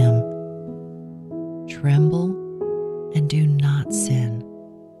to Him. Tremble and do not sin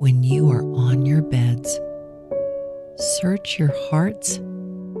when you are on your beds. Search your hearts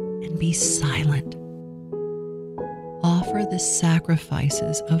and be silent. Offer the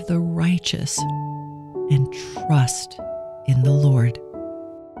sacrifices of the righteous and trust in the Lord.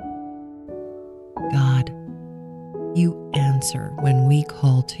 God, you answer when we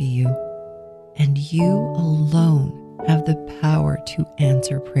call to you, and you alone have the power to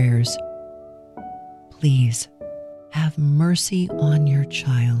answer prayers. Please have mercy on your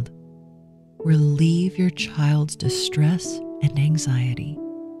child. Relieve your child's distress and anxiety.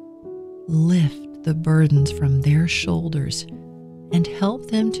 lift the burdens from their shoulders and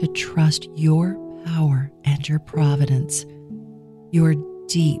help them to trust your power and your providence, your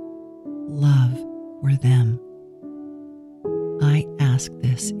deep love for them. I ask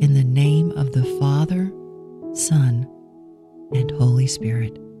this in the name of the Father, Son, and Holy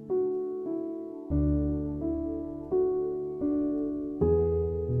Spirit.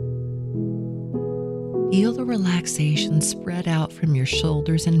 Feel the relaxation spread out from your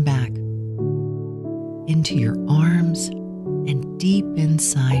shoulders and back, into your arms, and deep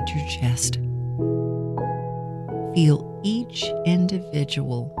inside your chest. Feel each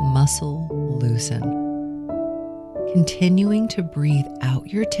individual muscle loosen, continuing to breathe out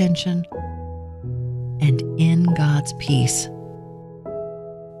your tension and in God's peace.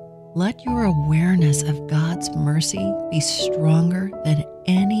 Let your awareness of God's mercy be stronger than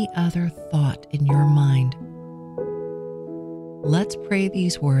any other thought in your mind. Let's pray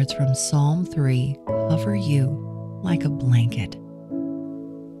these words from Psalm 3 cover you like a blanket.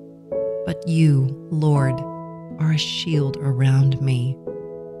 But you, Lord, are a shield around me,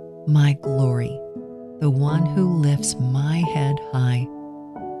 my glory, the one who lifts my head high.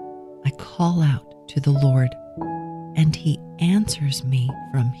 I call out to the Lord, and he answers me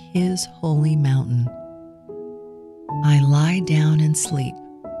from his holy mountain. I lie down and sleep.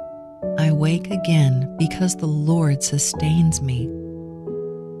 I wake again because the Lord sustains me.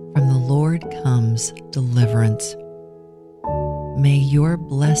 From the Lord comes deliverance. May your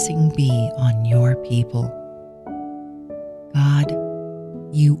blessing be on your people. God,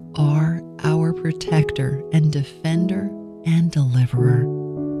 you are our protector and defender and deliverer.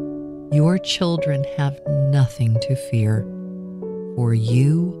 Your children have nothing to fear, for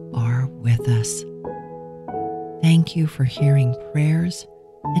you are with us. Thank you for hearing prayers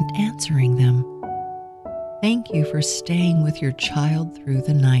and answering them. Thank you for staying with your child through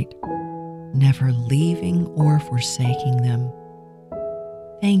the night, never leaving or forsaking them.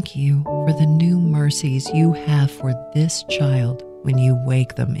 Thank you for the new mercies you have for this child when you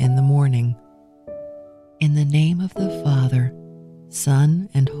wake them in the morning. In the name of the Father, Son,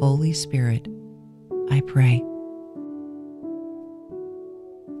 and Holy Spirit, I pray.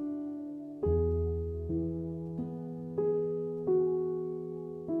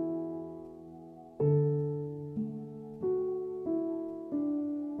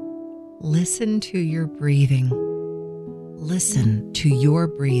 Listen to your breathing. Listen to your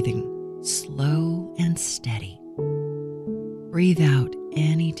breathing, slow and steady. Breathe out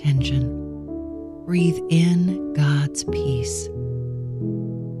any tension. Breathe in God's peace.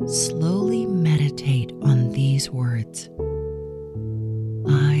 Slowly meditate on these words.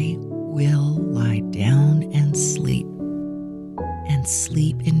 I will lie down and sleep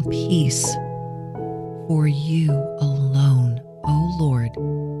in peace. For you alone, O Lord,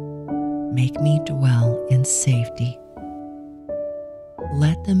 make me dwell in safety.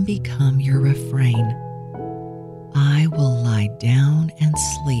 Let them become your refrain. I will lie down and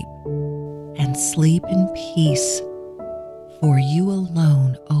sleep in peace. For you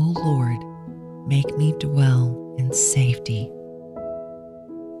alone, O Lord, make me dwell in safety.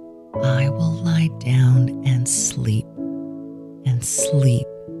 I will lie down and sleep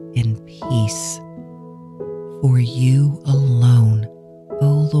in peace. For you alone,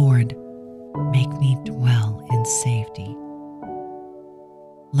 O Lord, make me dwell in safety.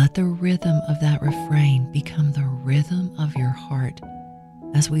 Let the rhythm of that refrain become the rhythm of your heart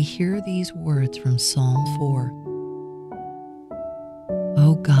as we hear these words from Psalm 4.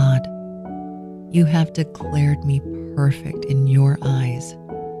 O God, you have declared me perfect in your eyes.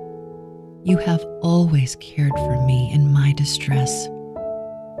 You have always cared for me in my distress.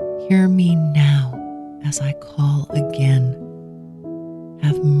 Hear me now as I call again.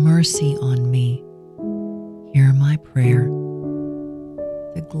 Have mercy on me. Hear my prayer.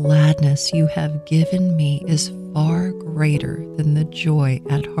 The gladness you have given me is far greater than the joy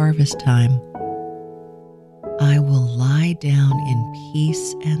at harvest time. I will lie down in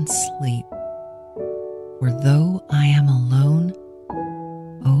peace and sleep. For though I am alone,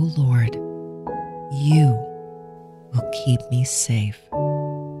 O Lord, you will keep me safe.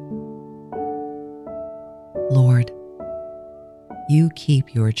 Lord, you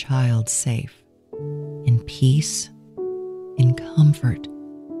keep your child safe, in peace, in comfort,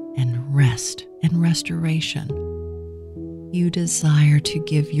 and rest and restoration. You desire to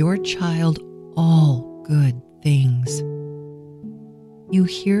give your child all good things. You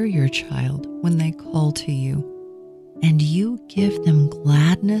hear your child when they call to you, and you give them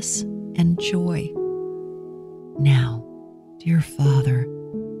gladness and joy. Now, dear Father,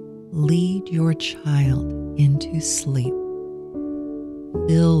 lead your child into sleep.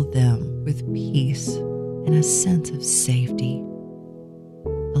 Fill them with peace and a sense of safety.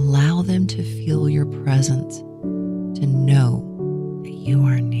 Allow them to feel your presence, to know that you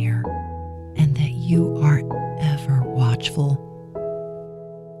are near and that you are ever watchful.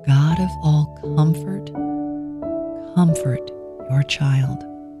 God of all comfort, comfort your child.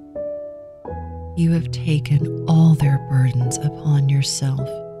 You have taken all their burdens upon yourself.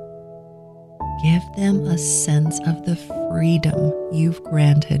 Give them a sense of the freedom you've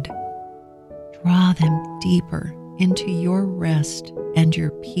granted. Draw them deeper into your rest and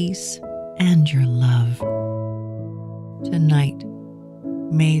your peace and your love. Tonight,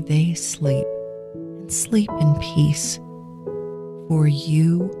 may they sleep and sleep in peace. For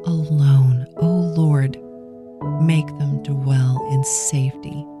you alone, O Lord, make them dwell in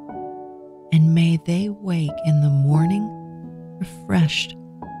safety. And may they wake in the morning refreshed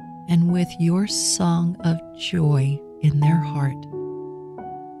and with your song of joy in their heart.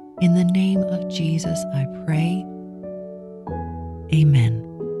 In the name of Jesus, I pray. Amen.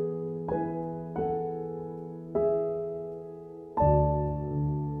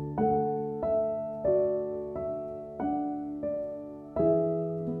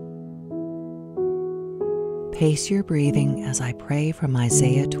 Pace your breathing as I pray from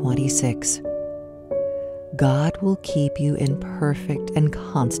Isaiah 26. God will keep you in perfect and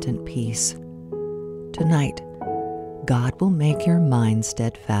constant peace. Tonight, God will make your mind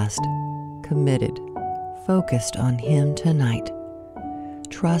steadfast, committed, focused on Him tonight.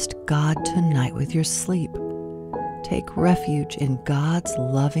 Trust God tonight with your sleep. Take refuge in God's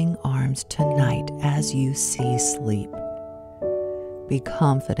loving arms tonight as you see sleep. Be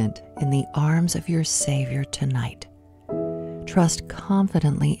confident in the arms of your Savior tonight. Trust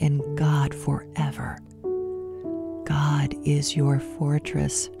confidently in God forever. God is your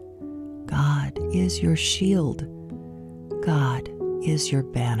fortress. God is your shield. God is your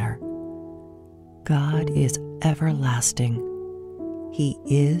banner. God is everlasting. He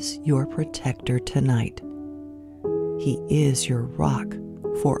is your protector tonight. He is your rock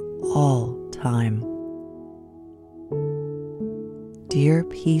for all time. Dear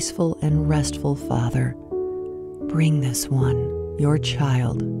peaceful and restful Father, bring this one, your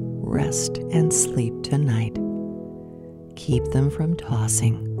child, rest and sleep tonight. Keep them from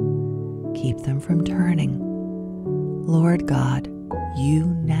tossing. Keep them from turning. Lord God, you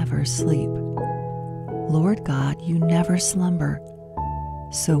never sleep. Lord God, you never slumber.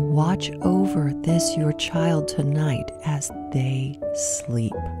 So watch over this your child tonight as they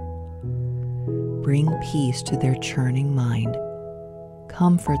sleep. Bring peace to their churning mind.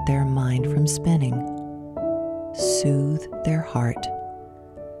 Comfort their mind from spinning. Soothe their heart.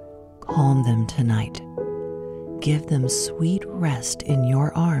 Calm them tonight. Give them sweet rest in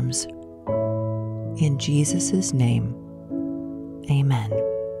your arms. In Jesus' name, amen.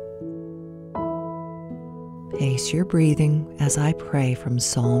 Pace your breathing as I pray from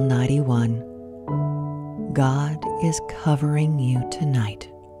Psalm 91. God is covering you tonight.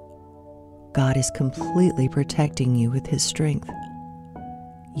 God is completely protecting you with His strength.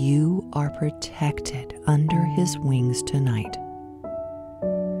 You are protected under His wings tonight.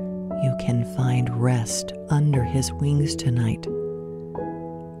 You can find rest under His wings tonight.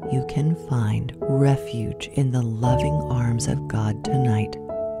 You can find refuge in the loving arms of God tonight.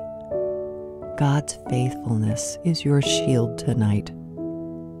 God's faithfulness is your shield tonight.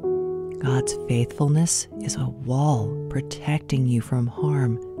 God's faithfulness is a wall protecting you from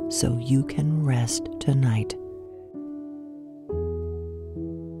harm so you can rest tonight.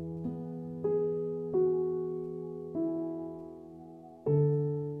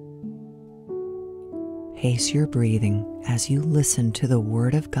 Pace your breathing as you listen to the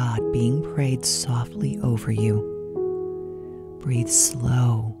Word of God being prayed softly over you. Breathe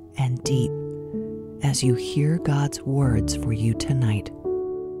slow and deep as you hear God's words for you tonight.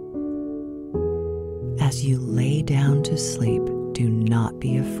 As you lay down to sleep, do not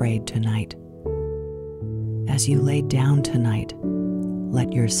be afraid tonight. As you lay down tonight,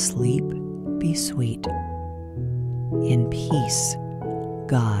 let your sleep be sweet. In peace,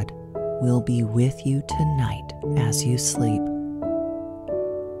 God will be with you tonight as you sleep.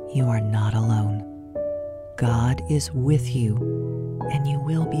 You are not alone. God is with you, and you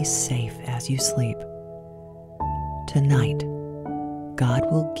will be safe as you sleep. Tonight,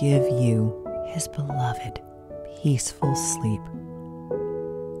 God will give you His beloved, peaceful sleep.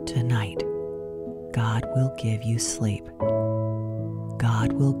 Tonight, God will give you sleep.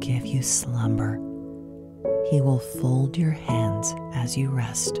 God will give you slumber. He will fold your hands as you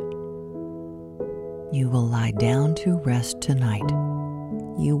rest. You will lie down to rest tonight.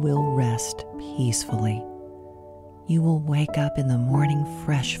 You will rest peacefully. You will wake up in the morning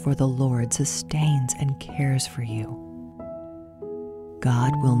fresh, for the Lord sustains and cares for you.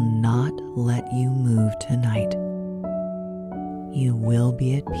 God will not let you move tonight. You will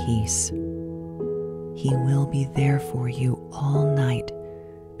be at peace. He will be there for you all night,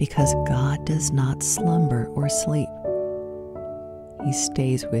 because God does not slumber or sleep. He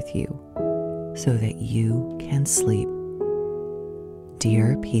stays with you so that you can sleep.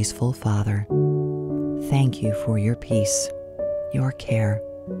 Dear peaceful Father, thank you for your peace, your care,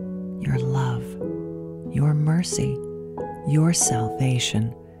 your love, your mercy, your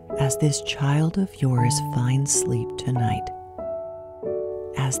salvation, as this child of yours finds sleep tonight.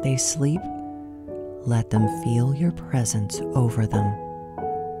 As they sleep, let them feel your presence over them.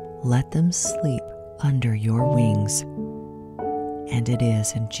 Let them sleep under your wings. And it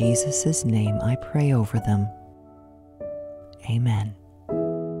is in Jesus' name I pray over them. Amen.